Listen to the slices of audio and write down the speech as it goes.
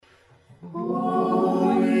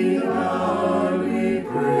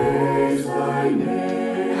thy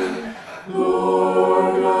name.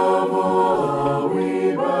 Lord of all,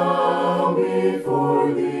 we bow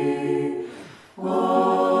before thee.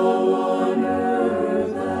 All on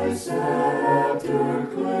earth thy scepter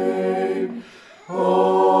claim.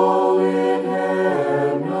 All in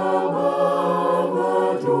heaven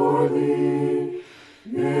above adore thee.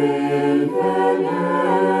 Infinite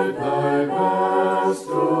thy vast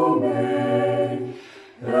domain.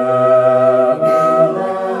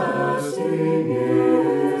 Everlasting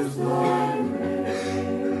is thy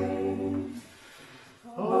reign.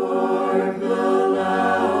 Hark the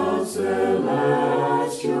loud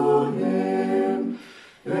celestial hymn.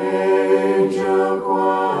 Angel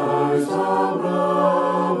choirs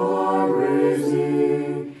above are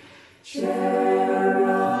raising.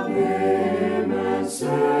 Cherubim and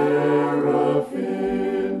seraphim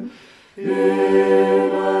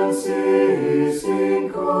in unceasing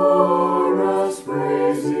chorus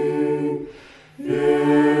praising.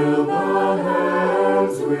 Fill the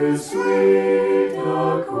heavens with sweet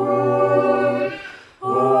accord.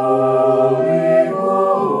 Holy,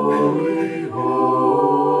 holy,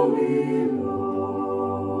 holy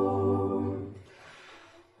Lord.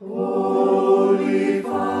 Holy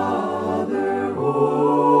Father,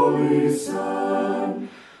 Holy Son,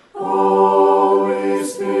 Holy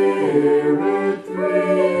Spirit,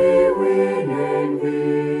 three we name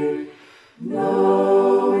thee.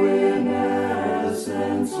 No in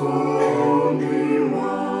essence only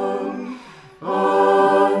one,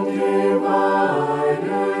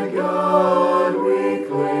 undivided God we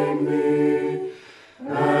claim thee,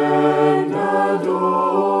 and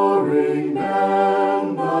adoring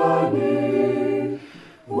bend the knee,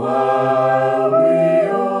 while we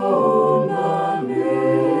own the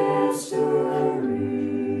mystery.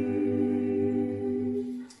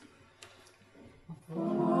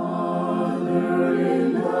 Father,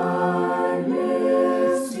 in thy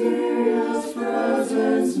mysterious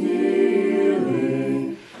presence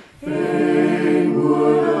kneeling, fain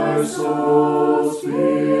would our souls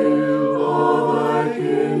feel all thy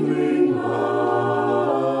kindling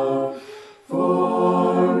love.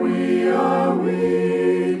 For we are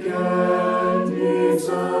weak and need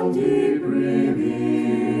some deep revealing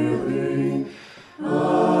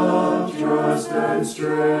of trust and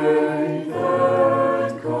strength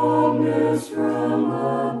and calmness from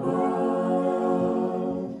above.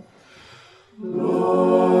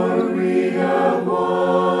 Lord, we have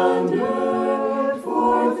wandered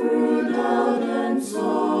forth through doubt and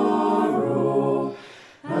sorrow,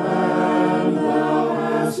 and thou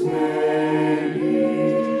hast made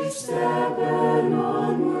each step an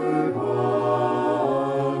onward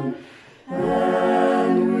one,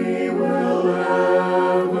 and we will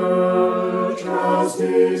ever trust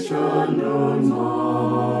each unknown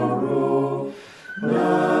morrow.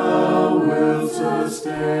 Thou wilt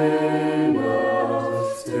sustain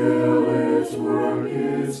us till its work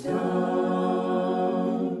is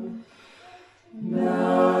done.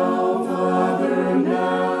 Now, Father,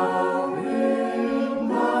 now in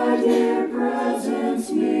thy dear presence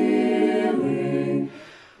kneeling,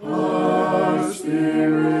 our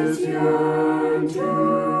spirits yearn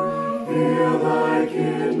to feel thy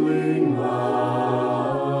kindling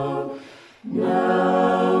love.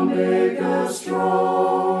 Now make us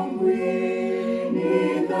strong, we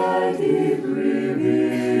need thy deep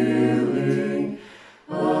revealing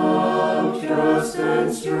of trust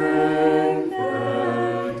and strength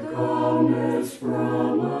and calmness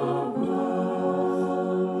from above.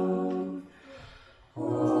 Amen.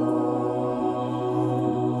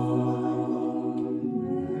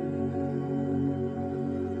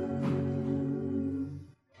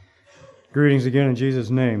 Greetings again in Jesus'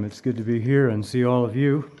 name. It's good to be here and see all of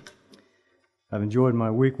you. I've enjoyed my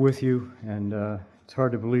week with you, and it's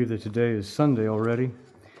hard to believe that today is Sunday already.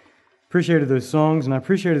 Appreciated those songs, and I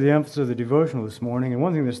appreciated the emphasis of the devotional this morning. And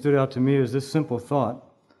one thing that stood out to me is this simple thought.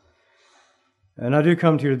 And I do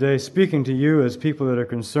come to you today speaking to you as people that are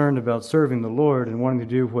concerned about serving the Lord and wanting to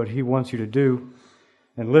do what He wants you to do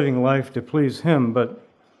and living life to please Him. But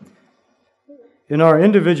in our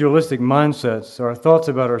individualistic mindsets, our thoughts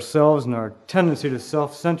about ourselves and our tendency to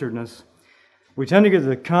self-centeredness, we tend to get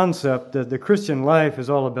the concept that the Christian life is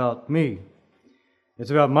all about me.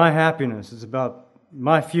 It's about my happiness. It's about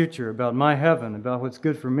my future, about my heaven, about what's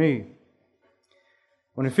good for me.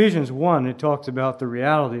 When Ephesians 1, it talks about the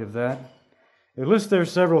reality of that. It lists there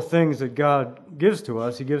several things that God gives to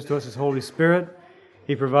us. He gives to us His Holy Spirit.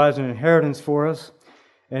 He provides an inheritance for us.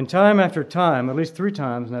 And time after time, at least 3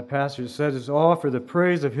 times in that passage, it says it's all for the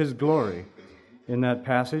praise of His glory in that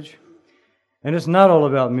passage. And it's not all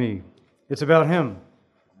about me. It's about Him.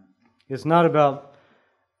 It's not about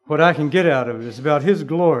what I can get out of it. It's about His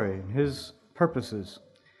glory and His purposes.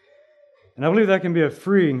 And I believe that can be a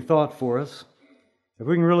freeing thought for us. If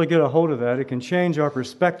we can really get a hold of that, it can change our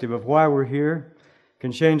perspective of why we're here,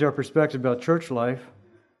 can change our perspective about church life,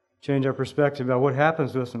 change our perspective about what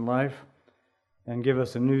happens to us in life, and give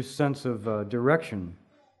us a new sense of direction.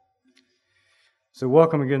 So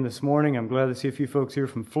welcome again this morning. I'm glad to see a few folks here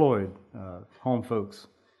from Floyd, home folks.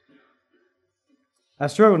 I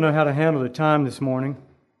struggle to know how to handle the time this morning.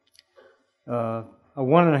 A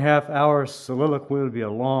 1.5 hour soliloquy would be a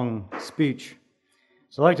long speech.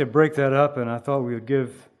 So I'd like to break that up, and I thought we would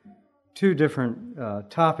give two different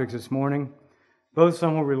topics this morning, both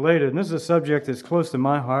somewhat related. And this is a subject that's close to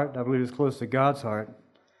my heart. I believe it's close to God's heart.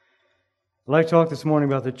 I'd like to talk this morning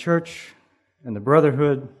about the church and the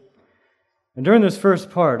brotherhood. And during this first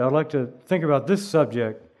part, I'd like to think about this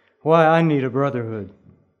subject, why I need a brotherhood.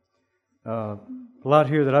 A lot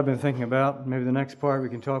here that I've been thinking about. Maybe the next part we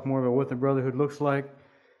can talk more about what the brotherhood looks like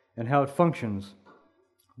and how it functions.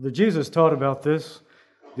 Jesus taught about this.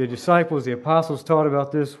 The disciples, the apostles taught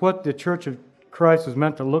about this, what the church of Christ was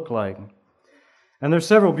meant to look like. And there's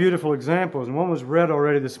several beautiful examples, and one was read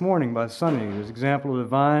already this morning by Sonny. There's an example of the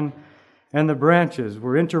vine and the branches.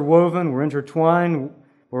 We're interwoven, we're intertwined,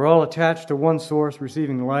 we're all attached to one source,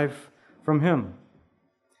 receiving life from Him.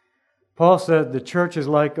 Paul said the church is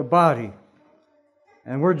like a body,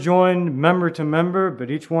 and we're joined member to member, but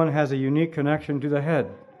each one has a unique connection to the head.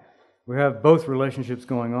 We have both relationships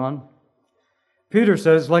going on. Peter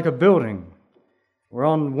says, like a building. We're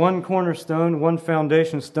on one cornerstone, one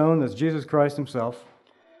foundation stone, that's Jesus Christ Himself.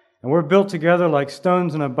 And we're built together like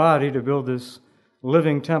stones in a body to build this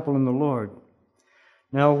living temple in the Lord.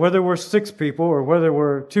 Now, whether we're 6 people or whether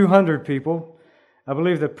we're 200 people, I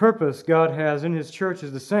believe the purpose God has in His church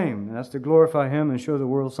is the same. And that's to glorify Him and show the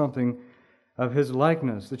world something of His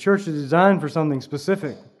likeness. The church is designed for something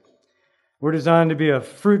specific. We're designed to be a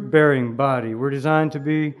fruit-bearing body. We're designed to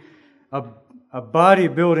be a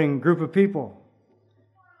body-building group of people,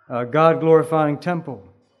 a God-glorifying temple.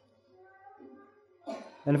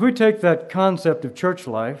 And if we take that concept of church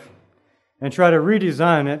life and try to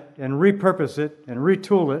redesign it and repurpose it and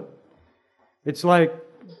retool it, it's like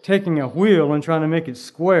taking a wheel and trying to make it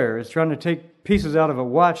square. It's trying to take pieces out of a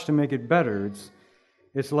watch to make it better.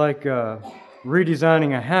 It's like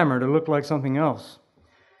redesigning a hammer to look like something else.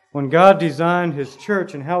 When God designed His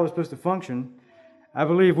church and how it was supposed to function, I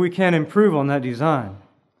believe we can improve on that design.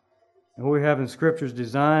 And what we have in Scripture is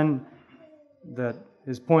design that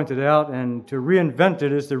is pointed out, and to reinvent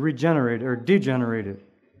it is to regenerate or degenerate it.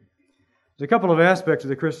 There's a couple of aspects of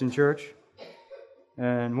the Christian church,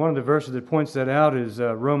 and one of the verses that points that out is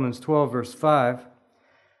Romans 12, verse 5.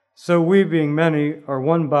 So we, being many, are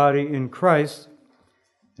one body in Christ,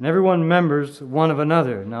 and everyone members one of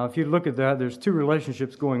another. Now, if you look at that, there's two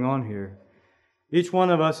relationships going on here. Each one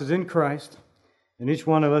of us is in Christ, and each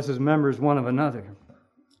one of us is members one of another.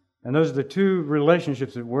 And those are the two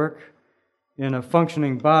relationships at work in a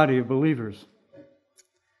functioning body of believers.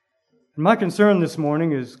 And my concern this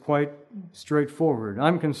morning is quite straightforward.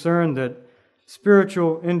 I'm concerned that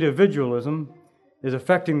spiritual individualism is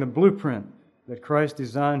affecting the blueprint that Christ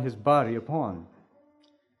designed His body upon.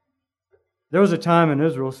 There was a time in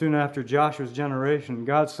Israel, soon after Joshua's generation,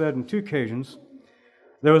 God said on 2 occasions,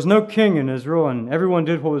 there was no king in Israel, and everyone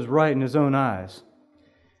did what was right in his own eyes.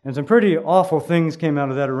 And some pretty awful things came out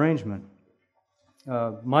of that arrangement.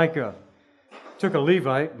 Micah took a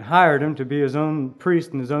Levite and hired him to be his own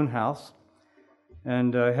priest in his own house,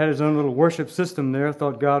 and had his own little worship system there,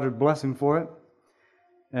 thought God would bless him for it.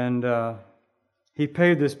 And he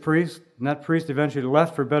paid this priest, and that priest eventually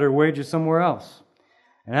left for better wages somewhere else.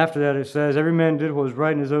 And after that it says, every man did what was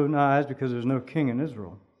right in his own eyes because there was no king in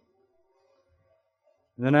Israel.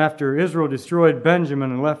 And then after Israel destroyed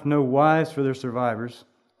Benjamin and left no wives for their survivors,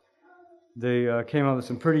 they came up with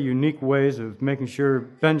some pretty unique ways of making sure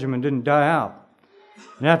Benjamin didn't die out.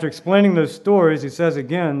 And after explaining those stories, he says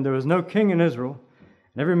again, there was no king in Israel,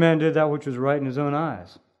 and every man did that which was right in his own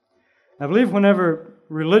eyes. I believe whenever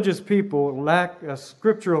religious people lack a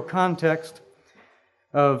scriptural context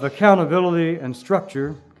of accountability and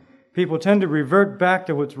structure, people tend to revert back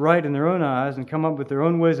to what's right in their own eyes and come up with their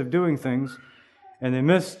own ways of doing things, and they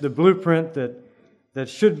miss the blueprint that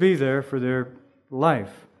should be there for their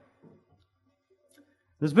life.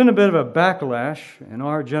 There's been a bit of a backlash in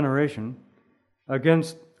our generation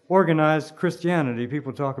against organized Christianity.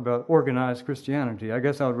 People talk about organized Christianity. I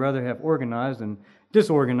guess I would rather have organized than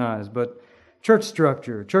disorganized, but church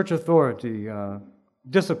structure, church authority,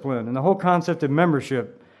 discipline, and the whole concept of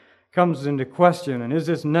membership comes into question. And is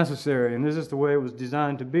this necessary? And is this the way it was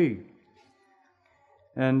designed to be?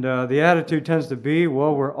 And the attitude tends to be,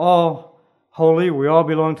 well, we're all holy, we all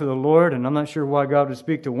belong to the Lord, and I'm not sure why God would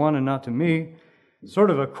speak to one and not to me. Sort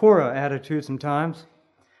of a Korah attitude sometimes.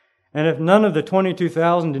 And if none of the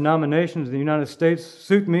 22,000 denominations in the United States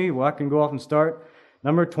suit me, well, I can go off and start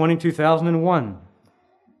number 22,001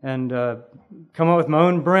 and come up with my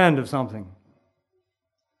own brand of something.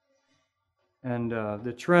 And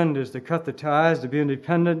the trend is to cut the ties, to be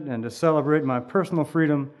independent, and to celebrate my personal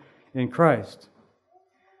freedom in Christ.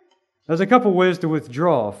 There's a couple ways to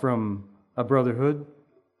withdraw from a brotherhood.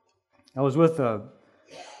 I was with a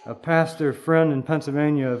pastor friend in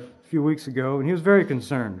Pennsylvania a few weeks ago, and he was very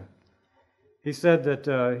concerned. He said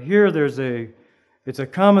that here it's a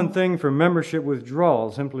common thing for membership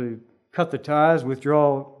withdrawal, simply cut the ties,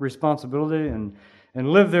 withdraw responsibility, and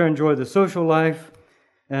live there, enjoy the social life,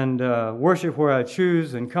 and worship where I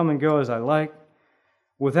choose and come and go as I like,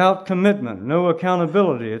 without commitment, no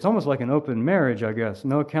accountability. It's almost like an open marriage, I guess.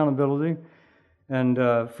 No accountability,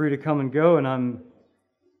 and free to come and go, and I'm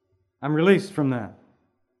released from that.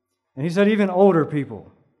 And he said even older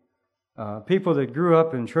people, people that grew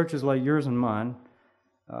up in churches like yours and mine,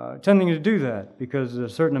 tending to do that because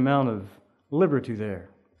there's a certain amount of liberty there.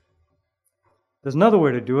 There's another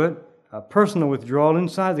way to do it, a personal withdrawal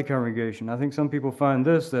inside the congregation. I think some people find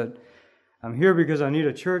this, that I'm here because I need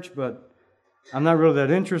a church, but I'm not really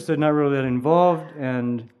that interested, not really that involved,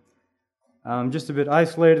 and I'm just a bit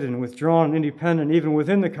isolated and withdrawn and independent, even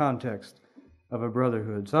within the context of a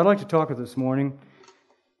brotherhood. So I'd like to talk this morning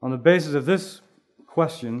on the basis of this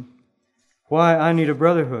question, why I need a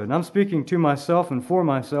brotherhood. And I'm speaking to myself and for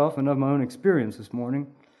myself and of my own experience this morning.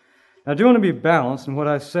 I do want to be balanced in what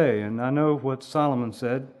I say, and I know what Solomon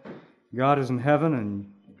said, God is in heaven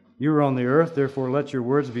and you are on the earth, therefore let your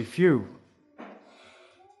words be few.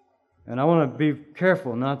 And I want to be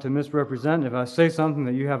careful not to misrepresent. If I say something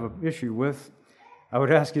that you have an issue with, I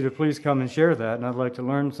would ask you to please come and share that, and I'd like to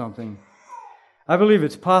learn something. I believe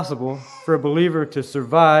it's possible for a believer to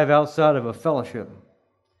survive outside of a fellowship.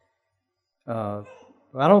 I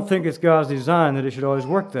don't think it's God's design that it should always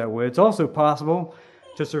work that way. It's also possible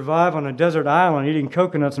to survive on a desert island eating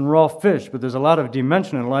coconuts and raw fish, but there's a lot of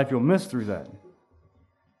dimension in life you'll miss through that.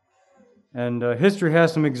 And history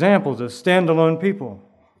has some examples of standalone people.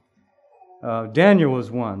 Daniel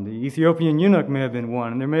was one. The Ethiopian eunuch may have been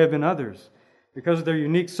one, and there may have been others. Because of their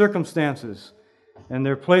unique circumstances and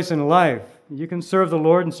their place in life, you can serve the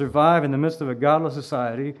Lord and survive in the midst of a godless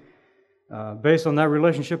society based on that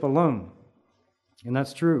relationship alone. And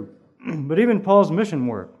that's true. But even Paul's mission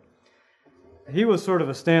work, he was sort of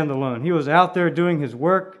a standalone. He was out there doing his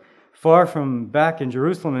work far from back in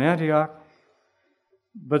Jerusalem and Antioch.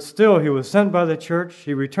 But still, he was sent by the church.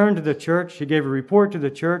 He returned to the church. He gave a report to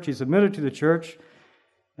the church. He submitted to the church.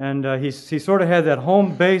 And he sort of had that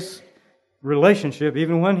home base relationship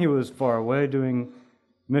even when he was far away doing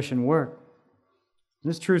mission work.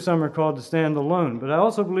 It's true some are called to stand alone. But I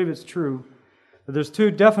also believe it's true that there's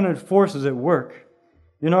two definite forces at work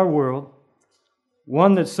in our world.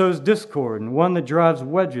 One that sows discord, and one that drives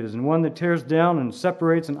wedges, and one that tears down and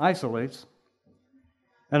separates and isolates,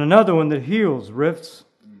 and another one that heals rifts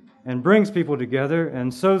and brings people together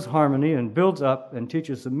and sows harmony and builds up and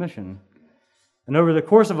teaches submission. And over the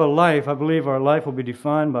course of a life, I believe our life will be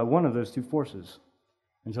defined by one of those two forces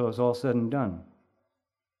until it's all said and done.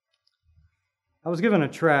 I was given a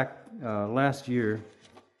tract last year.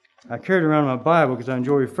 I carried around my Bible because I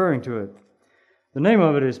enjoy referring to it. The name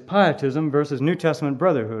of it is Pietism versus New Testament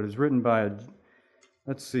Brotherhood. It's written by,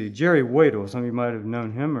 Jerry Wadle. Some of you might have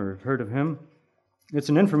known him or heard of him. It's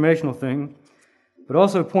an informational thing, but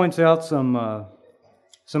also points out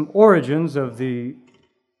some origins of the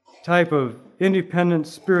type of independent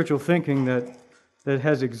spiritual thinking that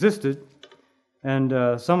has existed.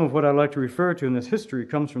 And some of what I'd like to refer to in this history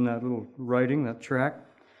comes from that little writing, that tract.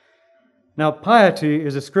 Now, piety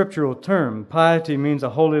is a scriptural term. Piety means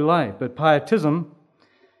a holy life, but pietism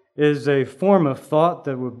is a form of thought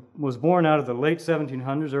that was born out of the late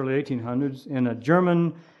 1700s, early 1800s in a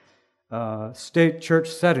German state church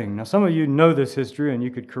setting. Now, some of you know this history, and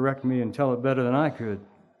you could correct me and tell it better than I could.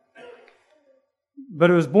 But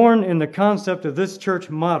it was born in the concept of this church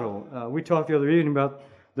model. We talked the other evening about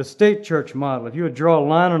the state church model. If you would draw a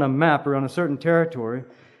line on a map around a certain territory,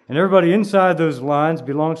 and everybody inside those lines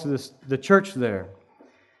belongs to the church there.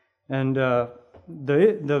 And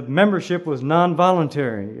the membership was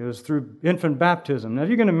non-voluntary. It was through infant baptism. Now, if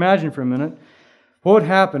you can imagine for a minute, what would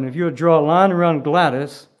happen if you would draw a line around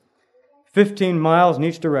Gladys, 15 miles in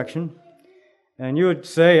each direction, and you would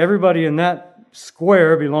say everybody in that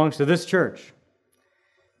square belongs to this church.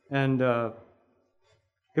 And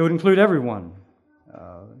it would include everyone.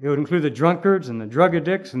 It would include the drunkards and the drug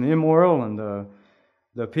addicts and the immoral and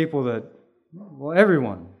the people that, well,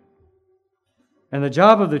 everyone. And the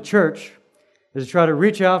job of the church is to try to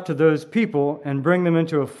reach out to those people and bring them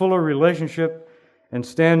into a fuller relationship and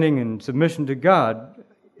standing and submission to God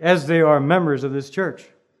as they are members of this church.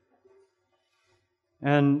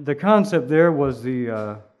 And the concept there was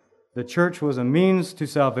the church was a means to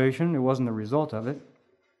salvation. It wasn't a result of it.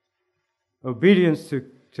 Obedience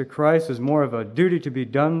to Christ is more of a duty to be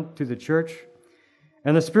done to the church.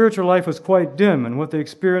 And the spiritual life was quite dim, and what they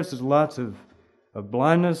experienced is lots of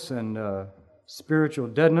blindness and spiritual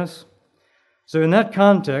deadness. So in that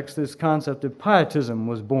context, this concept of pietism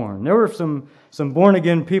was born. There were some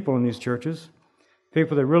born-again people in these churches,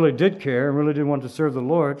 people that really did care and really did want to serve the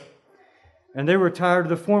Lord. And they were tired of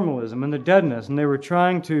the formalism and the deadness, and they were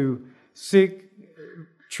trying to seek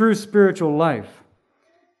true spiritual life.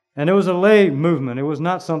 And it was a lay movement. It was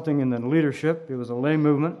not something in the leadership. It was a lay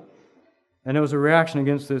movement, and it was a reaction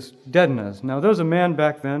against this deadness. Now, there was a man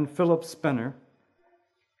back then, Philip Spener.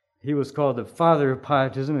 He was called the father of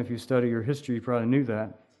pietism. If you study your history, you probably knew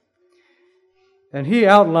that. And he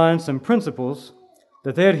outlined some principles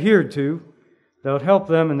that they adhered to that would help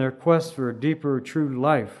them in their quest for a deeper, true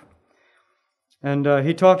life. And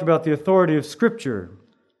he talked about the authority of Scripture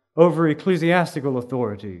over ecclesiastical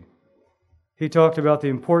authority. He talked about the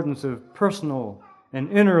importance of personal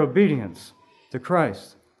and inner obedience to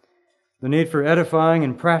Christ, the need for edifying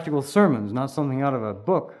and practical sermons, not something out of a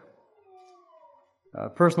book,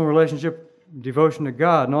 personal relationship, devotion to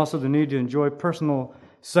God, and also the need to enjoy personal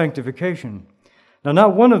sanctification. Now,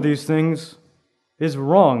 not one of these things is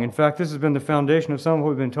wrong. In fact, this has been the foundation of some of what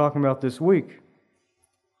we've been talking about this week.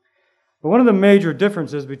 But one of the major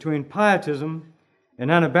differences between pietism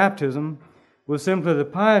and Anabaptism was simply the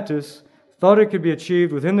pietists thought it could be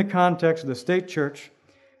achieved within the context of the state church,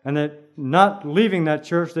 and that not leaving that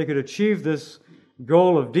church, they could achieve this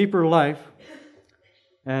goal of deeper life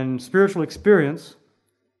and spiritual experience.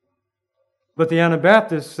 But the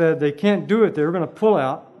Anabaptists said they can't do it. They were going to pull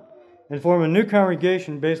out and form a new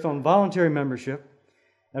congregation based on voluntary membership,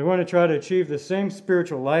 and we're going to try to achieve the same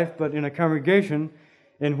spiritual life, but in a congregation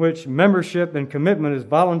in which membership and commitment is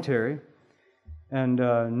voluntary, and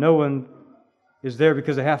no one is there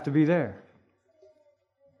because they have to be there.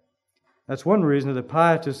 That's one reason that the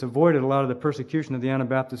pietists avoided a lot of the persecution that the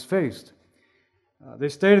Anabaptists faced. They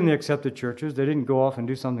stayed in the accepted churches. They didn't go off and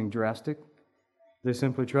do something drastic. They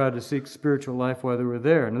simply tried to seek spiritual life while they were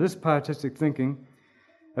there. Now, this pietistic thinking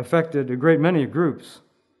affected a great many groups.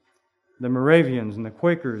 The Moravians and the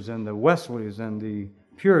Quakers and the Wesleys and the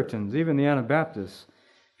Puritans, even the Anabaptists.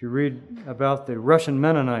 If you read about the Russian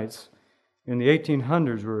Mennonites in the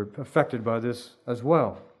 1800s were affected by this as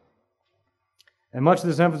well. And much of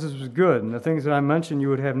this emphasis was good, and the things that I mentioned you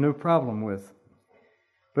would have no problem with.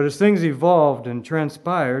 But as things evolved and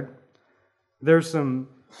transpired, there's some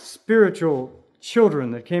spiritual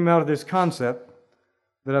children that came out of this concept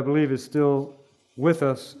that I believe is still with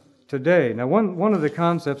us today. Now, one of the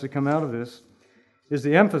concepts that come out of this is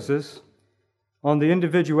the emphasis on the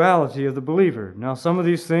individuality of the believer. Now, some of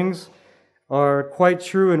these things are quite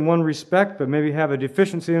true in one respect, but maybe have a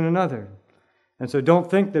deficiency in another. And so don't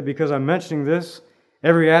think that because I'm mentioning this,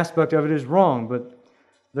 every aspect of it is wrong, but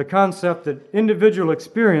the concept that individual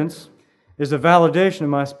experience is a validation of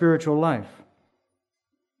my spiritual life.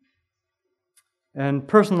 And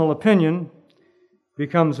personal opinion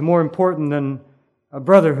becomes more important than a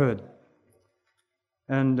brotherhood.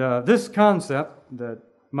 And this concept that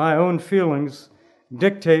my own feelings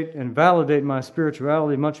dictate and validate my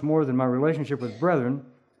spirituality much more than my relationship with brethren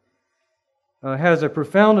has a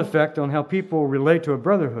profound effect on how people relate to a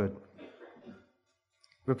brotherhood.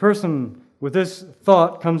 If a person with this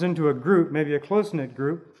thought comes into a group, maybe a close-knit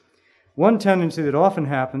group, one tendency that often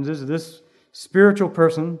happens is that this spiritual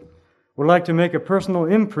person would like to make a personal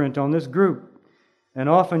imprint on this group. And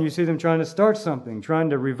often you see them trying to start something,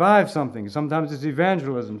 trying to revive something. Sometimes it's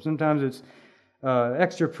evangelism, sometimes it's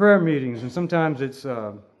extra prayer meetings, and sometimes it's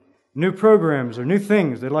new programs or new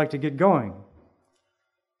things they'd like to get going.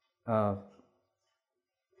 And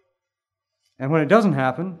when it doesn't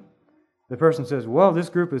happen, the person says, well, this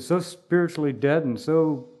group is so spiritually dead and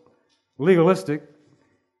so legalistic,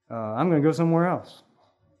 I'm going to go somewhere else.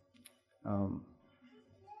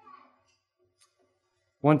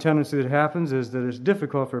 One tendency that happens is that it's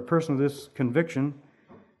difficult for a person with this conviction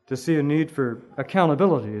to see a need for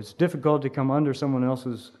accountability. It's difficult to come under someone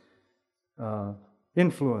else's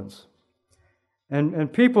influence.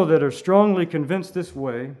 And people that are strongly convinced this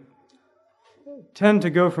way tend to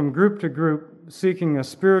go from group to group seeking a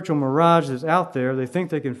spiritual mirage that's out there. They think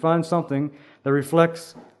they can find something that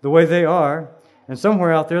reflects the way they are, And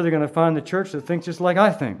somewhere out there, they're going to find the church that thinks just like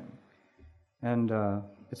I think. And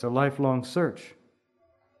it's a lifelong search.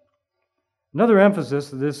 Another emphasis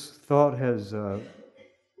that this thought has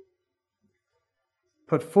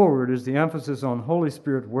put forward is the emphasis on Holy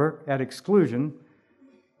Spirit work at exclusion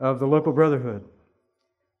of the local brotherhood.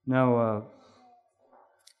 Now,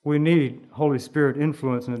 we need Holy Spirit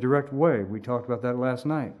influence in a direct way. We talked about that last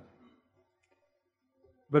night.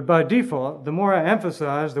 But by default, the more I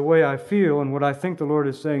emphasize the way I feel and what I think the Lord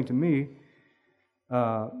is saying to me,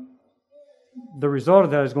 the result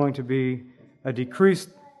of that is going to be a decreased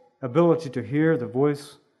ability to hear the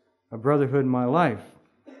voice of brotherhood in my life.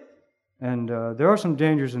 And there are some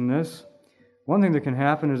dangers in this. One thing that can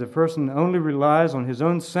happen is a person only relies on his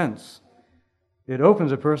own sense. It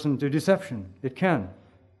opens a person to deception. It can.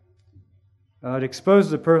 It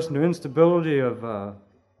exposes a person to instability of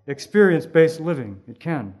experience-based living. It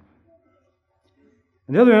can.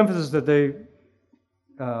 And the other emphasis that they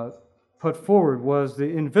put forward was the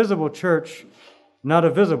invisible church, not a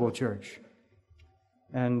visible church.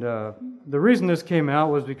 And the reason this came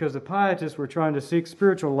out was because the pietists were trying to seek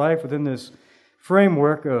spiritual life within this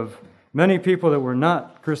framework of many people that were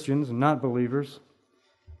not Christians and not believers.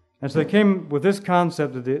 And so they came with this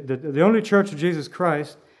concept that the only church of Jesus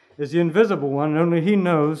Christ is the invisible one, and only He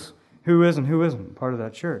knows who is and who isn't part of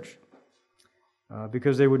that church.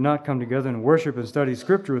 Because they would not come together and worship and study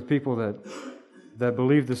Scripture with people that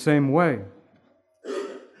believe the same way.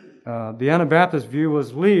 The Anabaptist view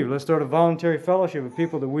was let's start a voluntary fellowship with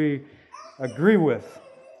people that we agree with.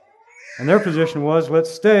 And their position was,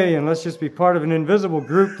 let's stay and let's just be part of an invisible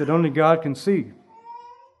group that only God can see.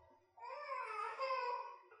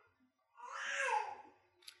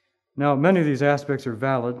 Now, many of these aspects are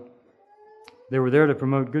valid. They were there to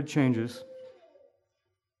promote good changes.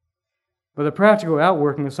 But the practical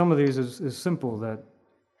outworking of some of these is simple, that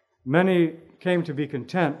many came to be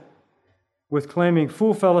content with claiming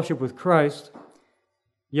full fellowship with Christ,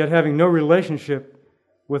 yet having no relationship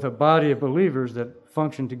with a body of believers that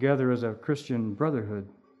function together as a Christian brotherhood.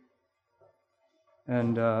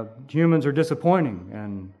 And humans are disappointing,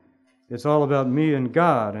 and it's all about me and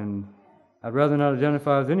God, and I'd rather not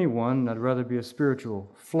identify with anyone. I'd rather be a spiritual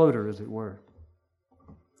floater, as it were.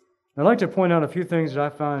 I'd like to point out a few things that I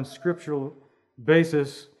find scriptural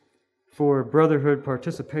basis for brotherhood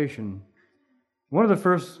participation. One of the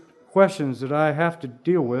first questions that I have to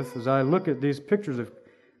deal with as I look at these pictures of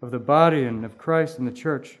the body and of Christ and the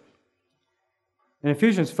church. In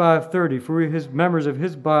Ephesians 5:30, for we His members of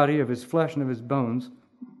His body, of His flesh and of His bones.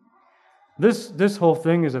 This whole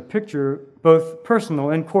thing is a picture both personal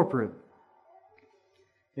and corporate.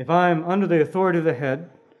 If I'm under the authority of the head,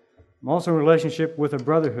 I'm also in relationship with a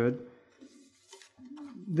brotherhood,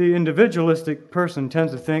 the individualistic person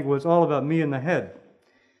tends to think, well, it's all about me and the head.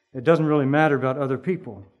 It doesn't really matter about other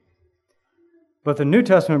people. But the New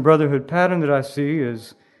Testament brotherhood pattern that I see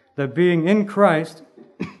is that being in Christ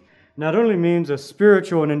not only means a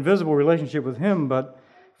spiritual and invisible relationship with Him, but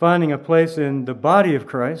finding a place in the body of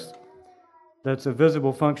Christ that's a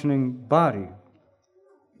visible, functioning body.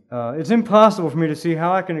 It's impossible for me to see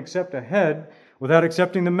how I can accept a head without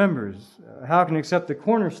accepting the members. How I can accept the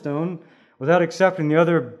cornerstone without accepting the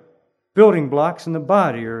other building blocks in the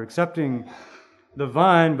body, or accepting the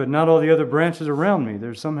vine but not all the other branches around me.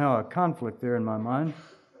 There's somehow a conflict there in my mind.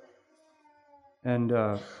 And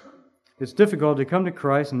it's difficult to come to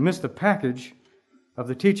Christ and miss the package of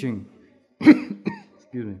the teaching.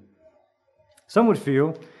 Excuse me. Some would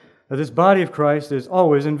feel that this body of Christ is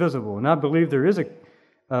always invisible, and I believe there is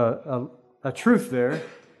a truth there.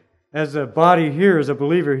 As a body here, as a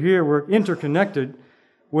believer here, we're interconnected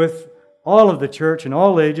with all of the church in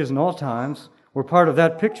all ages and all times. We're part of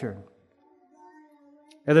that picture.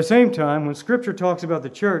 At the same time, when Scripture talks about the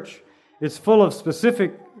church, it's full of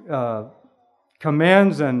specific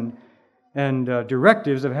commands and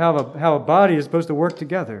directives of how a body is supposed to work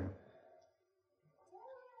together.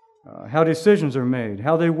 How decisions are made,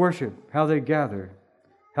 how they worship, how they gather,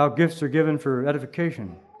 how gifts are given for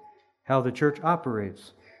edification, how the church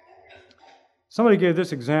operates. Somebody gave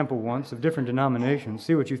this example once of different denominations.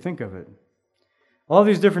 See what you think of it. All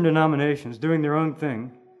these different denominations doing their own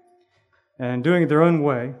thing and doing it their own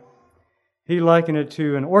way. He likened it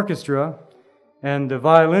to an orchestra, and the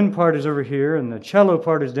violin part is over here, and the cello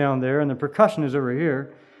part is down there, and the percussion is over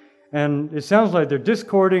here. And it sounds like they're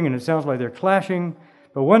discording, and it sounds like they're clashing.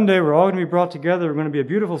 But one day we're all going to be brought together. We're going to be a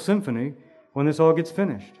beautiful symphony when this all gets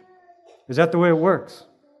finished. Is that the way it works?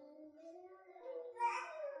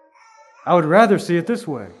 I would rather see it this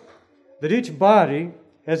way, that each body,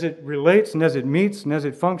 as it relates and as it meets and as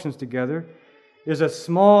it functions together, is a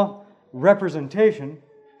small representation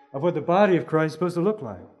of what the body of Christ is supposed to look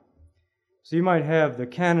like. So you might have the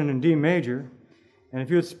canon in D major, and if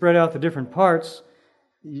you would spread out the different parts,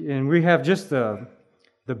 and we have just the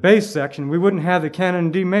bass section, we wouldn't have the canon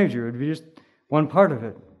in D major. It would be just one part of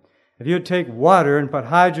it. If you would take water and put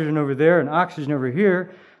hydrogen over there and oxygen over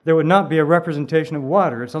here, there would not be a representation of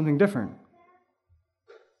water. It's something different.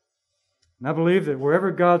 And I believe that wherever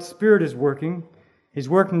God's Spirit is working, He's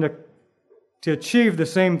working to achieve the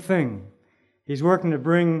same thing. He's working to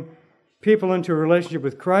bring people into a relationship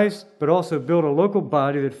with Christ, but also build a local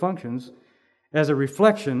body that functions as a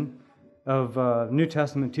reflection of New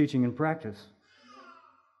Testament teaching and practice.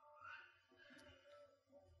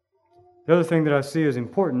 The other thing that I see as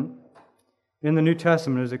important in the New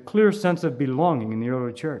Testament is a clear sense of belonging in the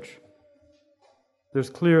early church. There's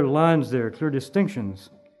clear lines there, clear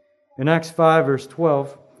distinctions. In Acts 5, verse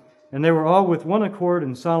 12, "And they were all with one accord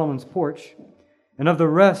in Solomon's porch, and of the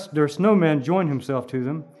rest durst no man join himself to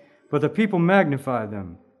them, but the people magnified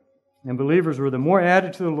them. And believers were the more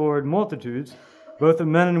added to the Lord, multitudes, both of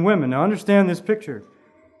men and women." Now understand this picture.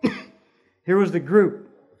 Here was the group.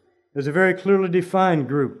 It was a very clearly defined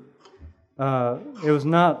group. It was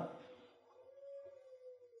not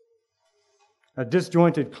a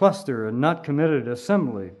disjointed cluster, a not committed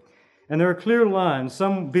assembly. And there were clear lines.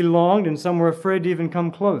 Some belonged and some were afraid to even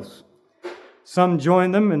come close. Some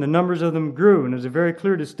joined them and the numbers of them grew. And there's a very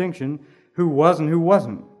clear distinction who was and who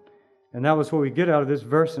wasn't. And that was what we get out of this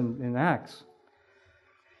verse in Acts.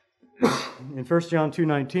 In 1 John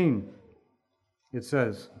 2:19, it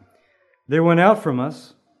says, "They went out from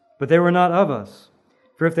us, but they were not of us.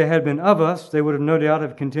 For if they had been of us, they would have no doubt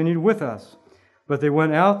have continued with us. But they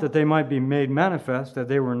went out that they might be made manifest that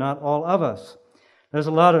they were not all of us." There's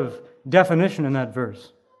a lot of definition in that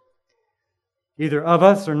verse. Either of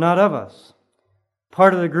us or not of us.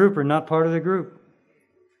 Part of the group or not part of the group.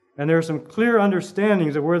 And there are some clear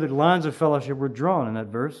understandings of where the lines of fellowship were drawn in that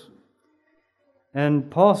verse.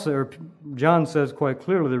 And John says quite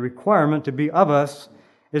clearly the requirement to be of us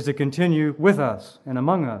is to continue with us and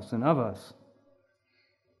among us and of us.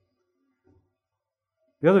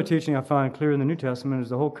 The other teaching I find clear in the New Testament is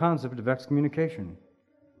the whole concept of excommunication.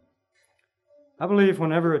 I believe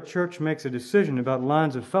whenever a church makes a decision about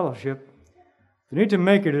lines of fellowship, they need to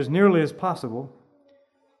make it as nearly as possible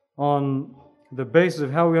on the basis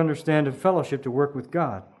of how we understand a fellowship to work with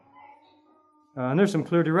God. And there's some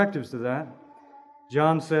clear directives to that.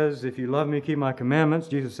 John says, "If you love me, keep my commandments."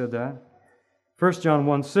 Jesus said that. 1 John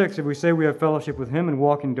 1:6, "If we say we have fellowship with Him and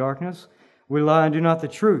walk in darkness, we lie and do not the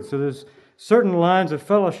truth." So there's certain lines of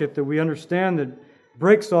fellowship that we understand that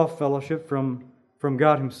breaks off fellowship from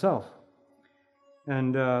God Himself.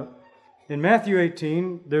 And in Matthew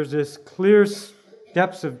 18, there's this clear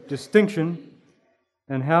steps of distinction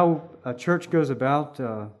and how a church goes about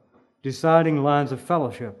deciding lines of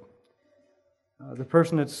fellowship. The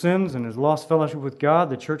person that sins and has lost fellowship with God,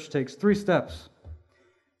 the church takes 3 steps.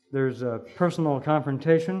 There's a personal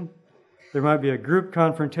confrontation, there might be a group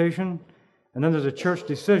confrontation, and then there's a church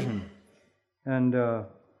decision. And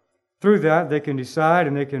through that, they can decide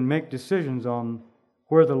and they can make decisions on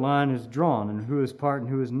where the line is drawn and who is part and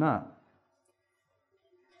who is not.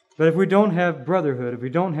 But if we don't have brotherhood, if we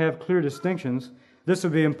don't have clear distinctions, this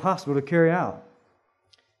would be impossible to carry out.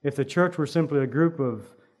 If the church were simply a group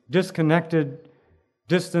of disconnected,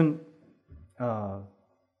 distant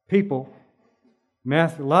people,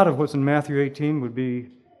 a lot of what's in Matthew 18 would be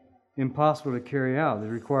impossible to carry out. It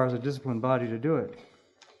requires a disciplined body to do it.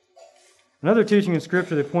 Another teaching in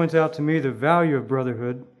Scripture that points out to me the value of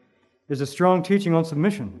brotherhood is a strong teaching on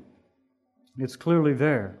submission. It's clearly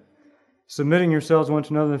there. Submitting yourselves one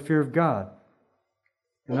to another in the fear of God.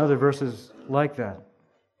 And other verses like that.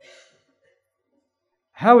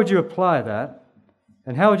 How would you apply that?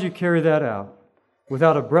 And how would you carry that out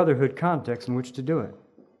without a brotherhood context in which to do it?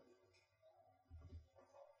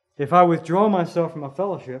 If I withdraw myself from a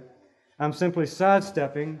fellowship, I'm simply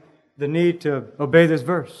sidestepping the need to obey this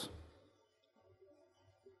verse.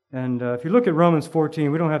 And if you look at Romans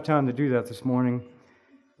 14, we don't have time to do that this morning.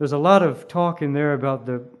 There's a lot of talk in there about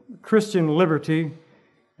the Christian liberty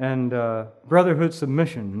and brotherhood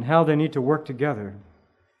submission and how they need to work together.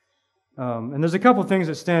 And there's a couple things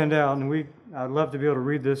that stand out, and I'd love to be able to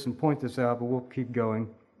read this and point this out, but we'll keep going.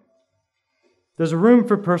 There's a room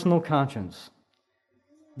for personal conscience.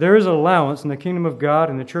 There is allowance in the kingdom of God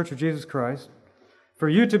and the Church of Jesus Christ for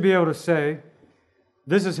you to be able to say,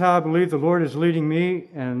 this is how I believe the Lord is leading me,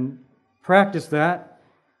 and practice that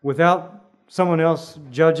without someone else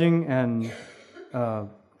judging and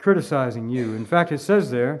criticizing you. In fact, it says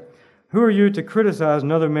there, who are you to criticize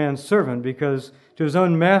another man's servant, because to his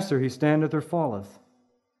own master he standeth or falleth?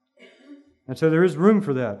 And so there is room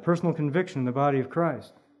for that, personal conviction in the body of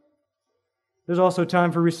Christ. There's also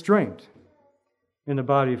time for restraint in the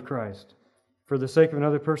body of Christ for the sake of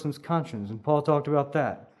another person's conscience. And Paul talked about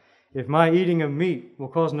that. If my eating of meat will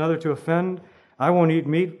cause another to offend, I won't eat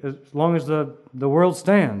meat as long as the world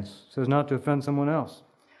stands, so as not to offend someone else.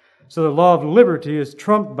 So the law of liberty is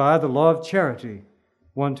trumped by the law of charity,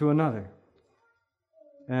 one to another.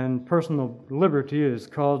 And personal liberty is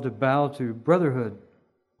called to bow to brotherhood.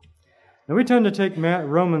 Now we tend to take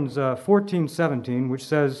Romans 14:17, which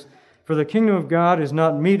says, "For the kingdom of God is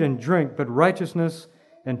not meat and drink, but righteousness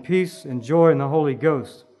and peace and joy in the Holy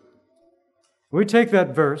Ghost." We take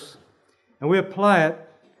that verse and we apply it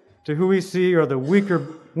to who we see are the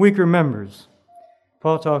weaker members.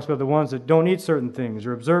 Paul talks about the ones that don't eat certain things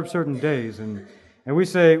or observe certain days. And we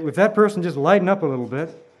say, if that person just lighten up a little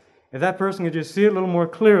bit, if that person could just see it a little more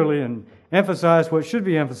clearly and emphasize what should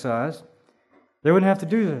be emphasized, they wouldn't have to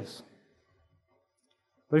do this.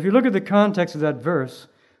 But if you look at the context of that verse,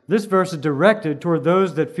 this verse is directed toward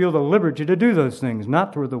those that feel the liberty to do those things,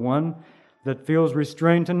 not toward the one that feels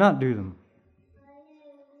restrained to not do them.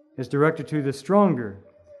 It's directed to the stronger.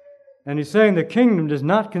 And he's saying the kingdom does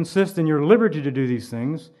not consist in your liberty to do these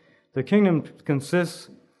things. The kingdom consists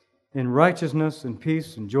in righteousness and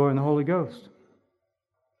peace and joy in the Holy Ghost.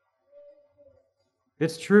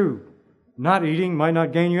 It's true, not eating might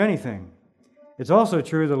not gain you anything. It's also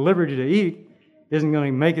true the liberty to eat isn't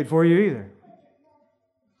going to make it for you either.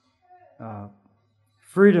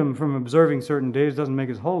 Freedom from observing certain days doesn't make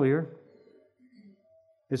us holier.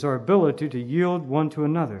 It's our ability to yield one to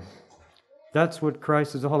another. That's what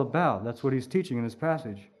Christ is all about. That's what he's teaching in this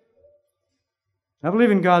passage. I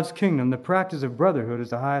believe in God's kingdom, the practice of brotherhood is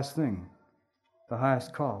the highest thing, the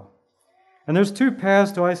highest call. And there's two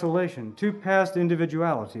paths to isolation, two paths to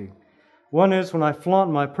individuality. One is when I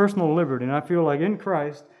flaunt my personal liberty and I feel like in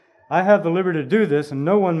Christ I have the liberty to do this and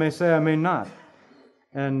no one may say I may not.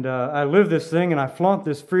 And I live this thing and I flaunt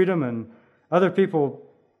this freedom and other people,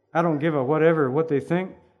 I don't give a whatever what they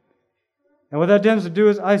think. And what that tends to do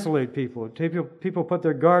is isolate people. People put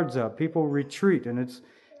their guards up. People retreat. And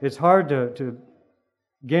it's hard to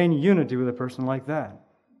gain unity with a person like that.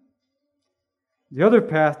 The other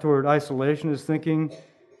path toward isolation is thinking,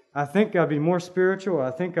 I think I'd be more spiritual.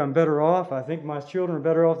 I think I'm better off. I think my children are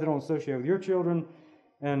better off. They don't associate with your children.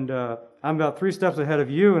 And I'm about 3 steps ahead of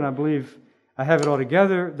you, and I believe I have it all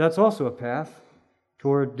together. That's also a path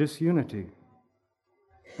toward disunity.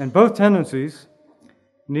 And both tendencies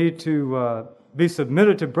need to be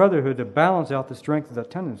submitted to brotherhood to balance out the strength of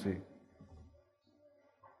that tendency.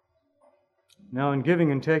 Now, in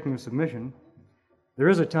giving and taking of submission, there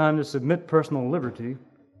is a time to submit personal liberty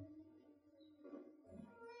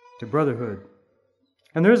to brotherhood.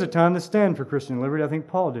 And there is a time to stand for Christian liberty. I think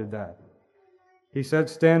Paul did that. He said,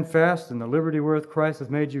 "Stand fast in the liberty wherewith Christ hath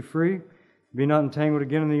made you free. Be not entangled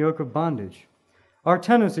again in the yoke of bondage." Our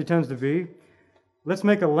tendency tends to be, let's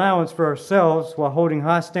make allowance for ourselves while holding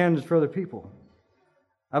high standards for other people.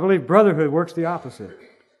 I believe brotherhood works the opposite.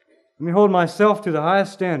 Let me hold myself to the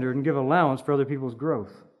highest standard and give allowance for other people's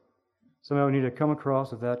growth. Somehow we need to come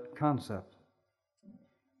across with that concept.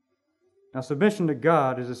 Now, submission to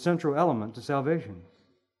God is a central element to salvation.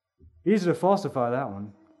 Easy to falsify that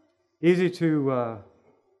one. Easy to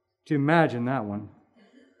imagine that one.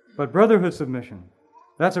 But brotherhood submission,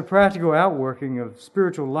 that's a practical outworking of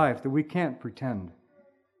spiritual life that we can't pretend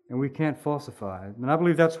and we can't falsify. And I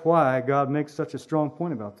believe that's why God makes such a strong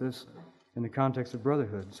point about this in the context of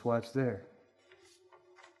brotherhood. That's why it's there.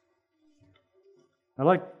 I'd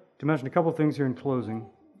like to mention a couple things here in closing.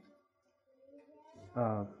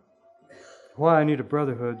 Why I need a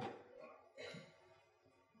brotherhood.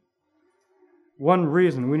 One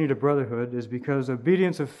reason we need a brotherhood is because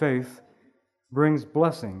obedience of faith brings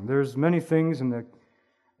blessing. There's many things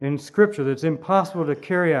in Scripture that's impossible to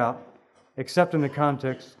carry out except in the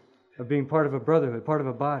context of being part of a brotherhood, part of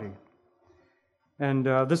a body. And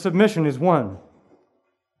the submission is one.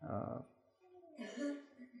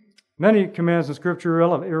 Many commands in Scripture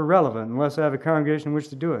are irrelevant unless I have a congregation in which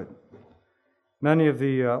to do it. Many of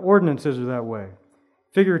the ordinances are that way.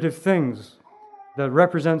 Figurative things that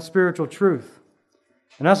represent spiritual truth.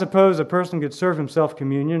 And I suppose a person could serve himself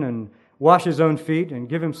communion and wash his own feet and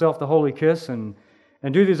give himself the holy kiss and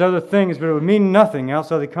do these other things, but it would mean nothing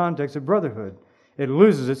outside the context of brotherhood. It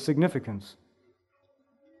loses its significance.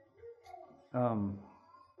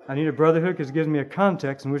 I need a brotherhood because it gives me a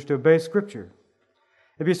context in which to obey Scripture.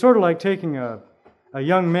 It'd be sort of like taking a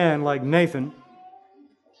young man like Nathan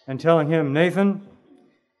and telling him, "Nathan,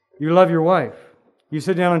 you love your wife. You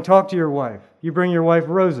sit down and talk to your wife. You bring your wife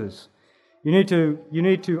roses. You need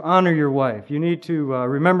to honor your wife. You need to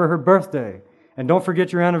remember her birthday. And don't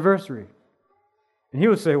forget your anniversary. And he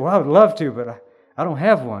would say, well, I would love to, but I don't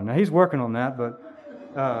have one. Now, he's working on that, but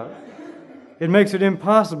it makes it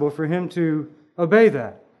impossible for him to obey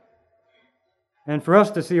that. And for us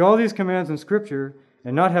to see all these commands in Scripture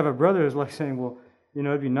and not have a brother is like saying, well,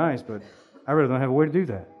 it'd be nice, but I really don't have a way to do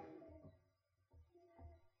that.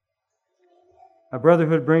 A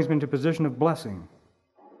brotherhood brings me into a position of blessing.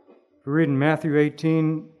 If we read in Matthew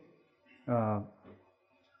 18,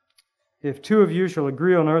 if two of you shall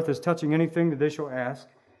agree on earth as touching anything that they shall ask,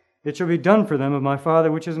 it shall be done for them of my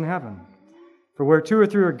Father which is in heaven. For where two or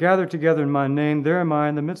three are gathered together in my name, there am I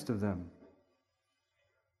in the midst of them.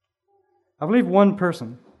 I believe one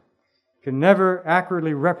person can never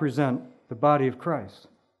accurately represent the body of Christ.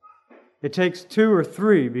 It takes two or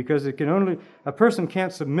three because a person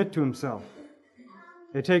can't submit to himself.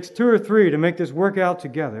 It takes two or three to make this work out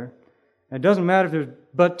together. It doesn't matter if there's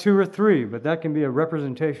but two or three, but that can be a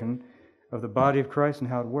representation of the body of Christ and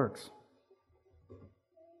how it works.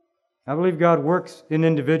 I believe God works in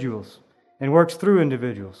individuals and works through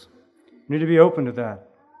individuals. We need to be open to that.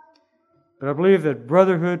 But I believe that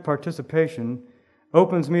brotherhood participation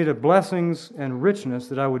opens me to blessings and richness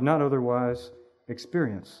that I would not otherwise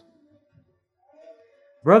experience.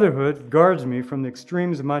 Brotherhood guards me from the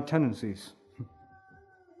extremes of my tendencies.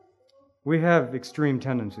 We have extreme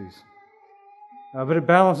tendencies, but it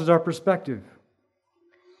balances our perspective.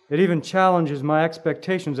 It even challenges my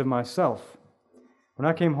expectations of myself. When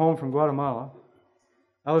I came home from Guatemala,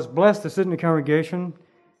 I was blessed to sit in the congregation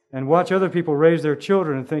and watch other people raise their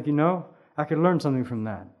children and think, I could learn something from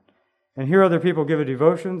that. And hear other people give a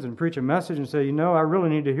devotions and preach a message and say, I really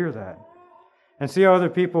need to hear that. And see how other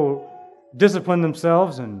people discipline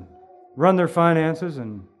themselves and run their finances.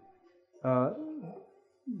 And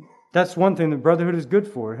that's one thing that brotherhood is good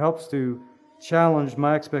for. It helps to challenge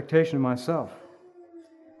my expectation of myself.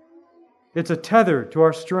 It's a tether to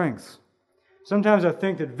our strengths. Sometimes I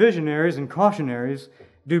think that visionaries and cautionaries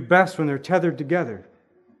do best when they're tethered together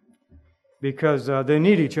because they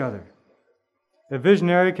need each other. A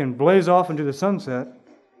visionary can blaze off into the sunset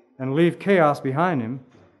and leave chaos behind him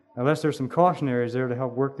unless there's some cautionaries there to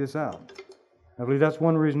help work this out. I believe that's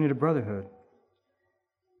one reason we need a brotherhood.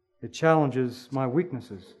 It challenges my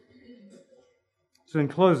weaknesses. So in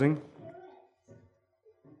closing,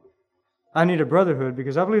 I need a brotherhood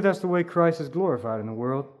because I believe that's the way Christ is glorified in the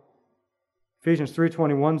world. Ephesians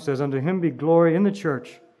 3:21 says, "Unto him be glory in the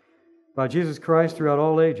church by Jesus Christ throughout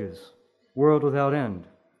all ages, world without end.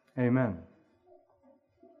 Amen."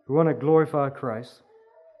 If we want to glorify Christ,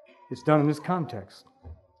 it's done in this context.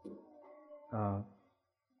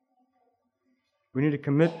 We need to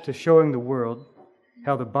commit to showing the world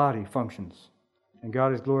how the body functions, and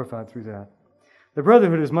God is glorified through that. The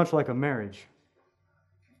brotherhood is much like a marriage.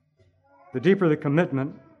 The deeper the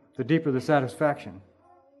commitment, the deeper the satisfaction.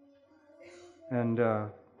 And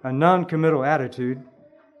a non-committal attitude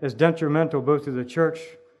is detrimental both to the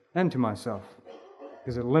church and to myself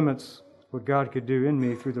because it limits what God could do in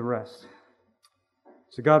me through the rest.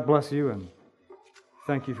 So God bless you and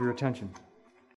thank you for your attention.